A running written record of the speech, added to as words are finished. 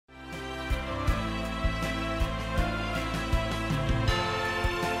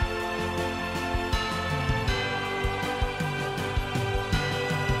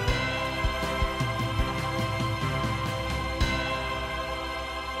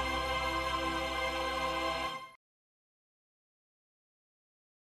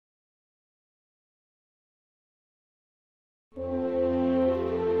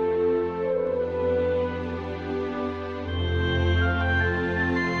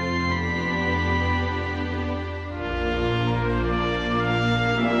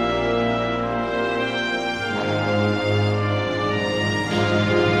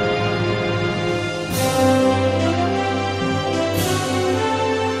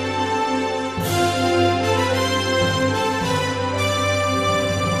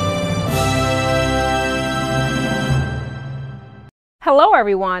Hello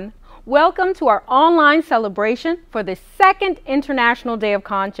everyone. Welcome to our online celebration for the second International Day of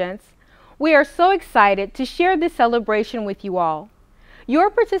Conscience. We are so excited to share this celebration with you all. Your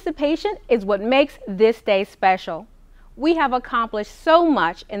participation is what makes this day special. We have accomplished so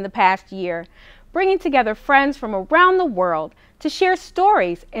much in the past year, bringing together friends from around the world to share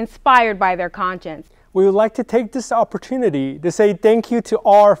stories inspired by their conscience. We would like to take this opportunity to say thank you to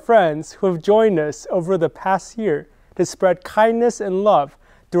all our friends who have joined us over the past year to spread kindness and love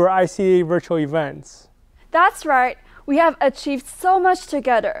through our ICDAY virtual events. That's right. We have achieved so much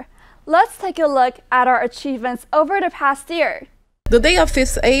together. Let's take a look at our achievements over the past year. The day of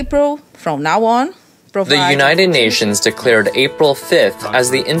 5th April, from now on, the United Nations declared April 5th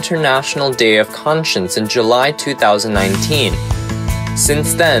as the International Day of Conscience in July 2019.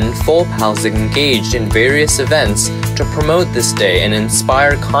 Since then, FOPAL has engaged in various events to promote this day and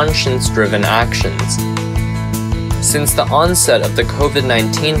inspire conscience-driven actions. Since the onset of the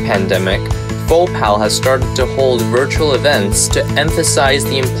COVID-19 pandemic, FOPAL has started to hold virtual events to emphasize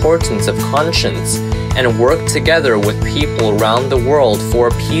the importance of conscience and work together with people around the world for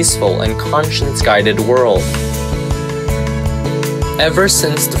a peaceful and conscience-guided world. Ever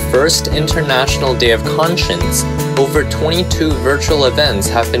since the first International Day of Conscience, over 22 virtual events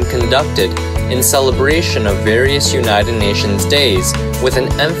have been conducted in celebration of various United Nations days with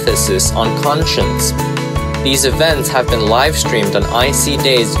an emphasis on conscience. These events have been live-streamed on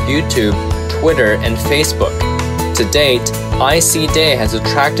ICDAY's YouTube, Twitter, and Facebook. To date, ICDAY has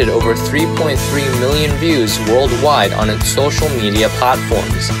attracted over 3.3 million views worldwide on its social media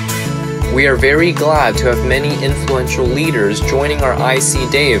platforms. We are very glad to have many influential leaders joining our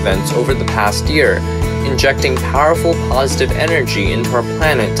ICDAY events over the past year, injecting powerful positive energy into our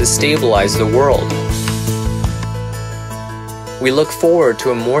planet to stabilize the world. We look forward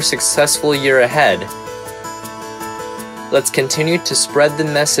to a more successful year ahead. Let's continue to spread the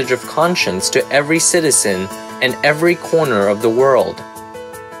message of conscience to every citizen and every corner of the world.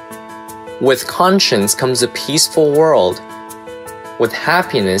 With conscience comes a peaceful world. With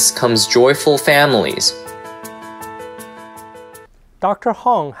happiness comes joyful families. Dr.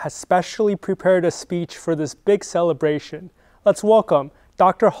 Hong has specially prepared a speech for this big celebration. Let's welcome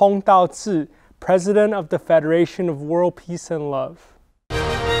Dr. Hong Dao-Zi, President of the Federation of World Peace and Love.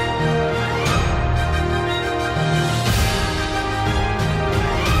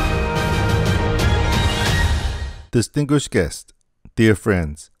 Distinguished guests, dear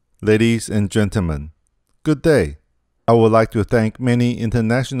friends, ladies and gentlemen, good day. I would like to thank many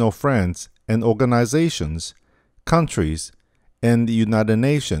international friends and organizations, countries, and the United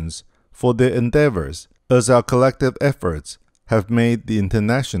Nations for their endeavors as our collective efforts have made the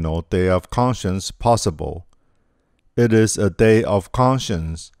International Day of Conscience possible. It is a day of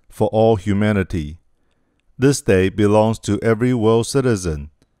conscience for all humanity. This day belongs to every world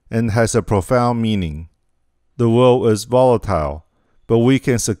citizen and has a profound meaning. The world is volatile, but we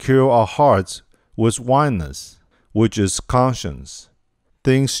can secure our hearts with oneness, which is conscience.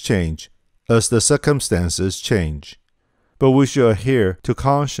 Things change as the circumstances change, but we should adhere to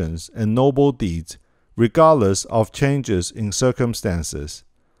conscience and noble deeds regardless of changes in circumstances.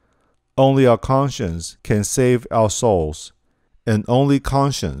 Only our conscience can save our souls, and only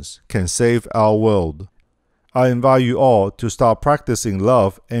conscience can save our world. I invite you all to start practicing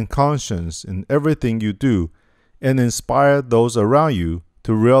love and conscience in everything you do and inspire those around you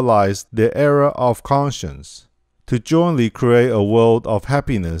to realize the era of conscience, to jointly create a world of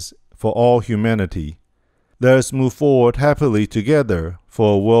happiness for all humanity. Let us move forward happily together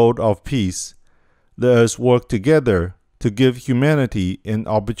for a world of peace. Let us work together to give humanity an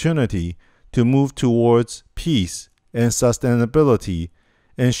opportunity to move towards peace and sustainability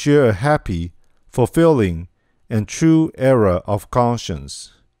and share a happy, fulfilling, and true era of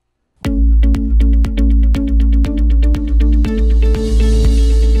conscience.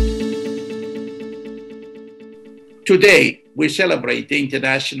 Today, we celebrate the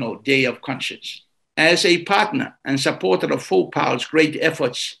International Day of Conscience. As a partner and supporter of FOPAL's great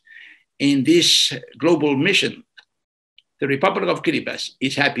efforts in this global mission, the Republic of Kiribati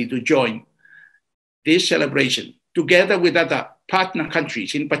is happy to join this celebration together with other partner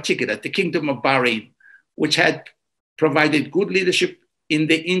countries, in particular the Kingdom of Bahrain, which had provided good leadership in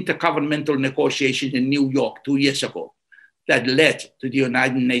the intergovernmental negotiations in New York 2 years ago that led to the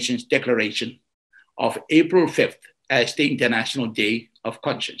United Nations declaration of April 5th as the International Day of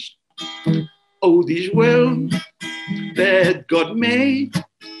Conscience. Oh, this world that God made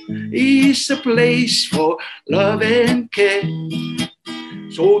is a place for love and care.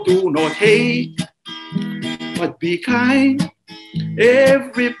 So do not hate, but be kind.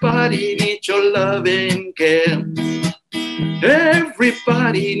 Everybody needs your love and care.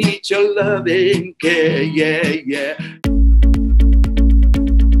 Everybody needs your loving care, yeah, yeah.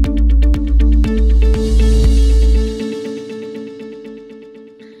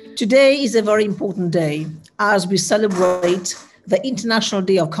 Today is a very important day as we celebrate the International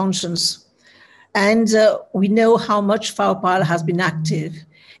Day of Conscience. And we know how much power has been active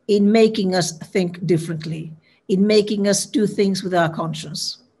in making us think differently, in making us do things with our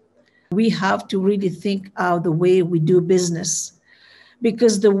conscience. We have to really think out the way we do business,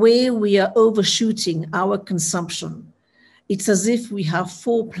 because the way we are overshooting our consumption, it's as if we have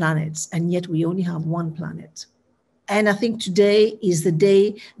 4 planets and yet we only have 1 planet. And I think today is the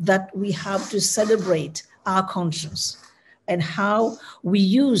day that we have to celebrate our conscience and how we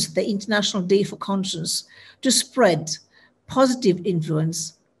use the International Day for Conscience to spread positive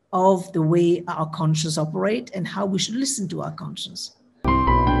influence of the way our conscience operate and how we should listen to our conscience.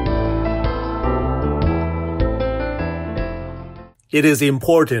 It is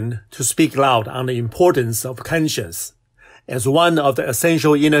important to speak loud on the importance of conscience as one of the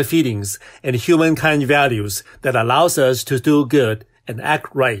essential inner feelings and humankind values that allows us to do good and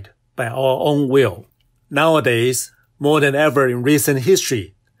act right by our own will. Nowadays, more than ever in recent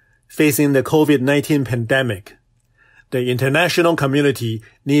history, facing the COVID-19 pandemic, the international community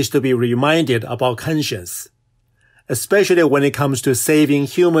needs to be reminded about conscience, especially when it comes to saving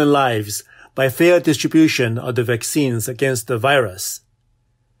human lives by fair distribution of the vaccines against the virus.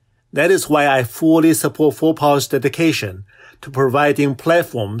 That is why I fully support 4Power's dedication to providing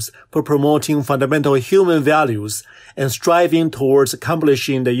platforms for promoting fundamental human values and striving towards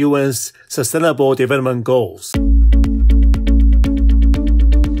accomplishing the UN's Sustainable Development Goals.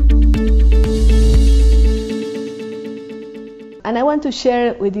 And I want to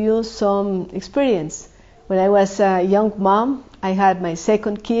share with you some experience. When I was a young mom, I had my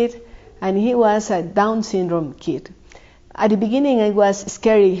second kid, and he was a Down syndrome kid. At the beginning, it was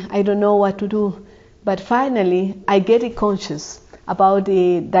scary. I don't know what to do. But finally, I get conscious about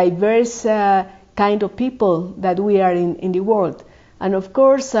the diverse kind of people that we are in the world. And of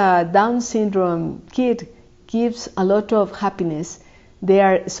course, a Down syndrome kid gives a lot of happiness. They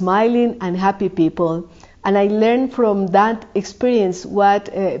are smiling and happy people. And I learned from that experience what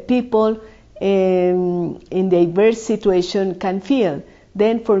people in diverse situation can feel.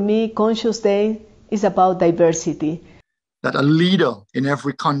 Then for me, Conscious Day is about diversity. That a leader in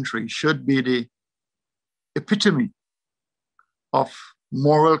every country should be the epitome of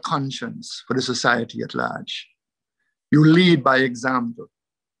moral conscience for the society at large. You lead by example.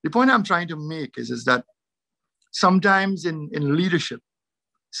 The point I'm trying to make is that sometimes in leadership,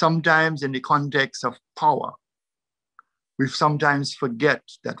 sometimes in the context of power, we sometimes forget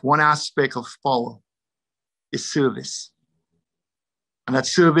that one aspect of power is service. And that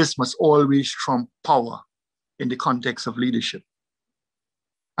service must always trump power in the context of leadership.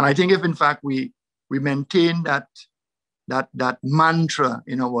 And I think if in fact we maintain that mantra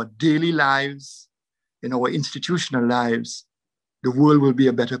in our daily lives, in our institutional lives, the world will be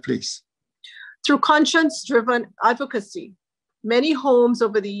a better place. Through conscience-driven advocacy, many homes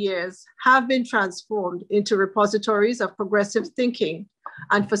over the years have been transformed into repositories of progressive thinking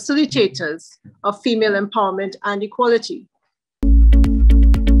and facilitators of female empowerment and equality.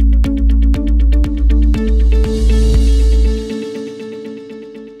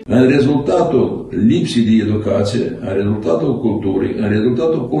 În rezultatul lipsii de educație, în rezultatul culturii, în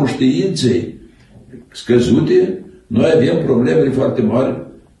rezultatul conștiinței scăzute, noi avem probleme foarte mari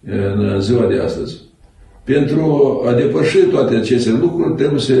în ziua de astăzi. Pentru a depăși toate aceste lucruri,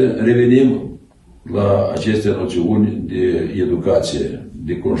 trebuie să revenim la aceste noțiuni de educație,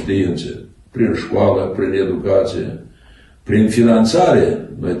 de conștiință, prin școală, prin educație, prin finanțare.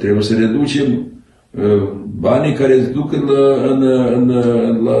 Noi trebuie să reducem banii care se duc în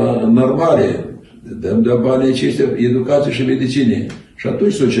armare, dăm de banii aceștia educație și medicină. Și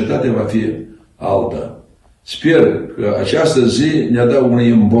atunci societatea va fi alta. Sper că această zi ne-a dat un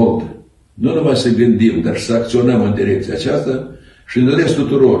imbold. Nu numai să gândim, dar să acționăm în direcția aceasta și în rest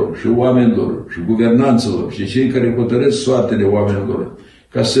tuturor, și oamenilor, și guvernanților, și cei care hotărăsc soartele oamenilor,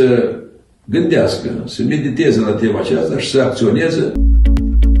 ca să gândească, să mediteze la tema aceasta și să acționeze.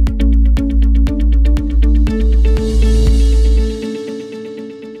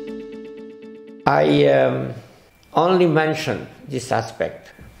 I only mention this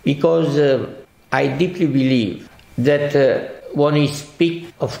aspect because I deeply believe that when we speak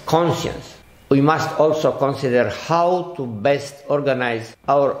of conscience, we must also consider how to best organize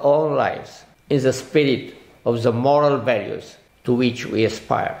our own lives in the spirit of the moral values to which we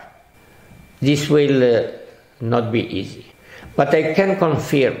aspire. This will not be easy, but I can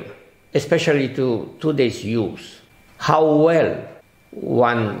confirm, especially to today's youth, how well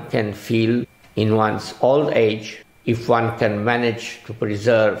one can feel in one's old age if one can manage to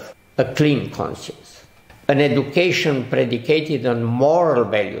preserve a clean conscience. An education predicated on moral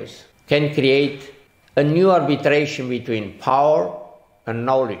values can create a new arbitration between power and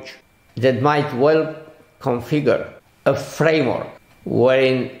knowledge that might well configure a framework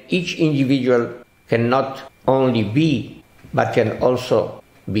wherein each individual can not only be, but can also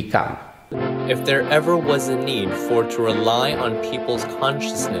become. If there ever was a need for to rely on people's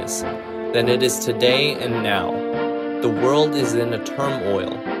consciousness, then it is today and now. The world is in a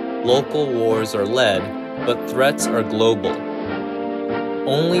turmoil. Local wars are led, but threats are global.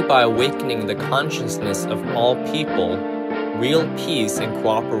 Only by awakening the consciousness of all people, real peace and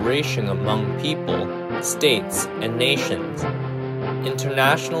cooperation among people, states, and nations.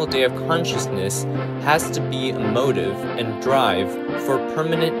 International Day of Consciousness has to be a motive and drive for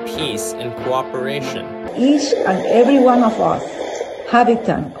permanent peace and cooperation. Each and every one of us,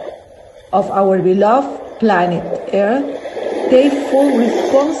 habitant of our beloved planet Earth, take full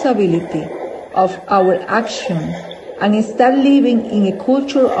responsibility of our actions and start living in a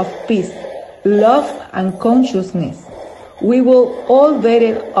culture of peace, love, and consciousness. We will all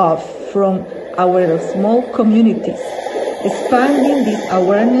better off from our small communities, expanding this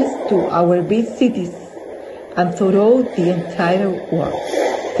awareness to our big cities and throughout the entire world.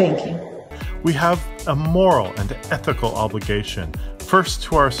 Thank you. We have a moral and ethical obligation, first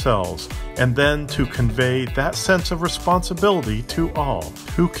to ourselves, and then to convey that sense of responsibility to all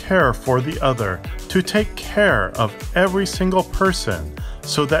who care for the other, to take care of every single person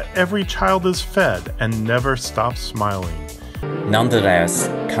so that every child is fed and never stops smiling. Nonetheless,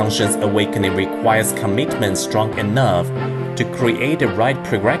 conscious awakening requires commitment strong enough to create the right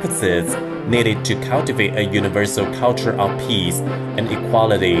prerequisites needed to cultivate a universal culture of peace and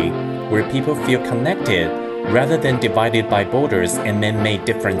equality, where people feel connected rather than divided by borders and man-made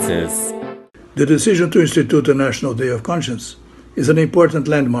differences. The decision to institute a National Day of Conscience is an important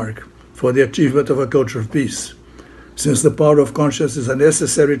landmark for the achievement of a culture of peace, since the power of conscience is a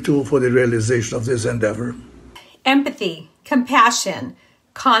necessary tool for the realization of this endeavor. Empathy, compassion,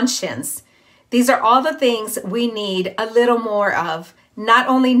 conscience. These are all the things we need a little more of, not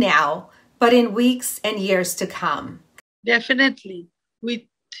only now, but in weeks and years to come. Definitely, with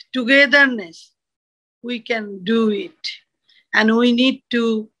togetherness, we can do it. And we need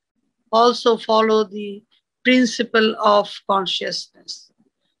to also follow the principle of consciousness.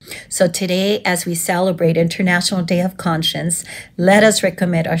 So today, as we celebrate International Day of Conscience, let us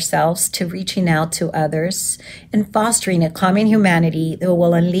recommit ourselves to reaching out to others and fostering a common humanity that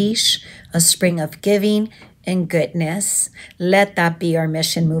will unleash a spring of giving and goodness. Let that be our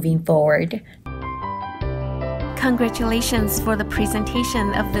mission moving forward. Congratulations for the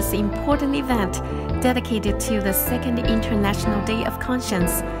presentation of this important event dedicated to the Second International Day of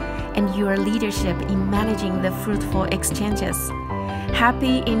Conscience and your leadership in managing the fruitful exchanges.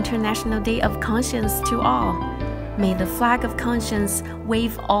 Happy International Day of Conscience to all. May the flag of conscience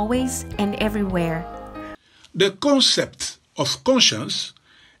wave always and everywhere. The concept of conscience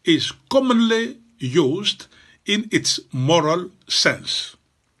is commonly used in its moral sense.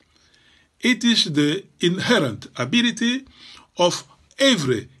 It is the inherent ability of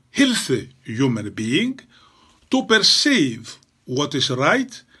every healthy human being to perceive what is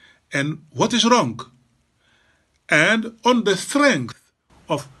right and what is wrong, and on the strength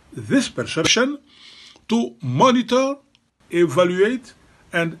of this perception to monitor, evaluate,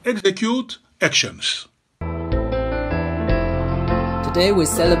 and execute actions. Today we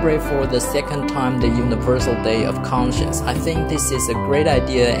celebrate for the second time the Universal Day of Conscience. I think this is a great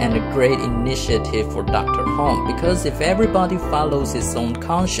idea and a great initiative for Dr. Hong, because if everybody follows his own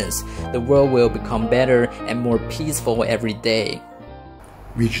conscience, the world will become better and more peaceful every day.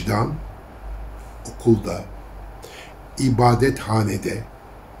 Vicdan, okulda, ibadethanede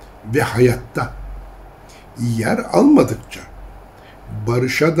ve hayatta yer almadıkça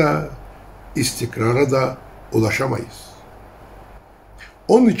barışa da istikrara da ulaşamayız.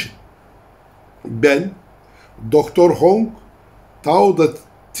 Onun için ben Doktor Hong Tao'da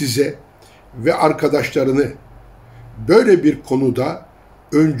ve arkadaşlarını böyle bir konuda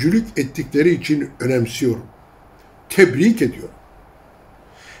öncülük ettikleri için önemsiyorum. Tebrik ediyorum.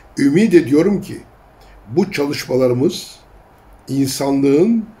 Ümit ediyorum ki bu çalışmalarımız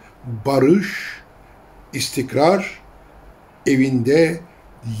insanlığın barış, istikrar evinde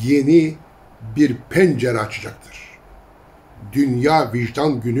yeni bir pencere açacaktır. Dünya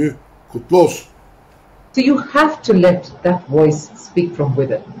Vicdan Günü kutlu olsun. So you have to let that voice speak from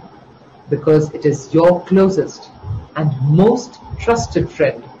within, because it is your closest and most trusted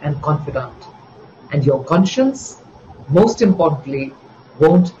friend and confidant. And your conscience most importantly,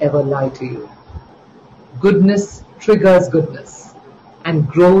 won't ever lie to you. Goodness triggers goodness and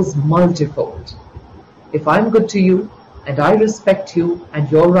grows multifold. If I'm good to you and I respect you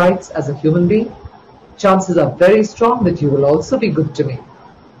and your rights as a human being, chances are very strong that you will also be good to me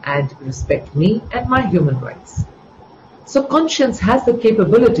and respect me and my human rights. So conscience has the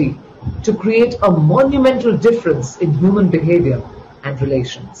capability to create a monumental difference in human behavior and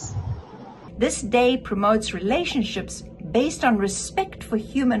relations. This day promotes relationships based on respect for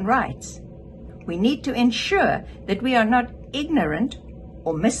human rights. We need to ensure that we are not ignorant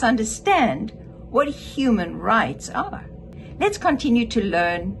or misunderstand what human rights are. Let's continue to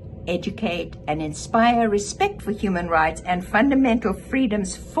learn, educate, and inspire respect for human rights and fundamental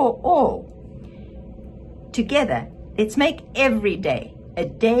freedoms for all. Together, let's make every day a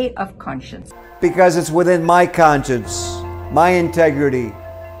day of conscience. Because it's within my conscience, my integrity,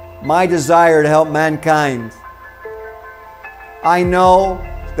 my desire to help mankind. I know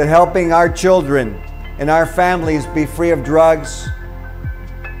that helping our children and our families be free of drugs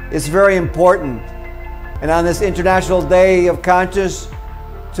is very important. And on this International Day of Conscience,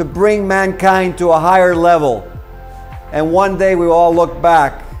 to bring mankind to a higher level. And one day we will all look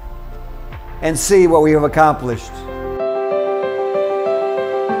back and see what we have accomplished.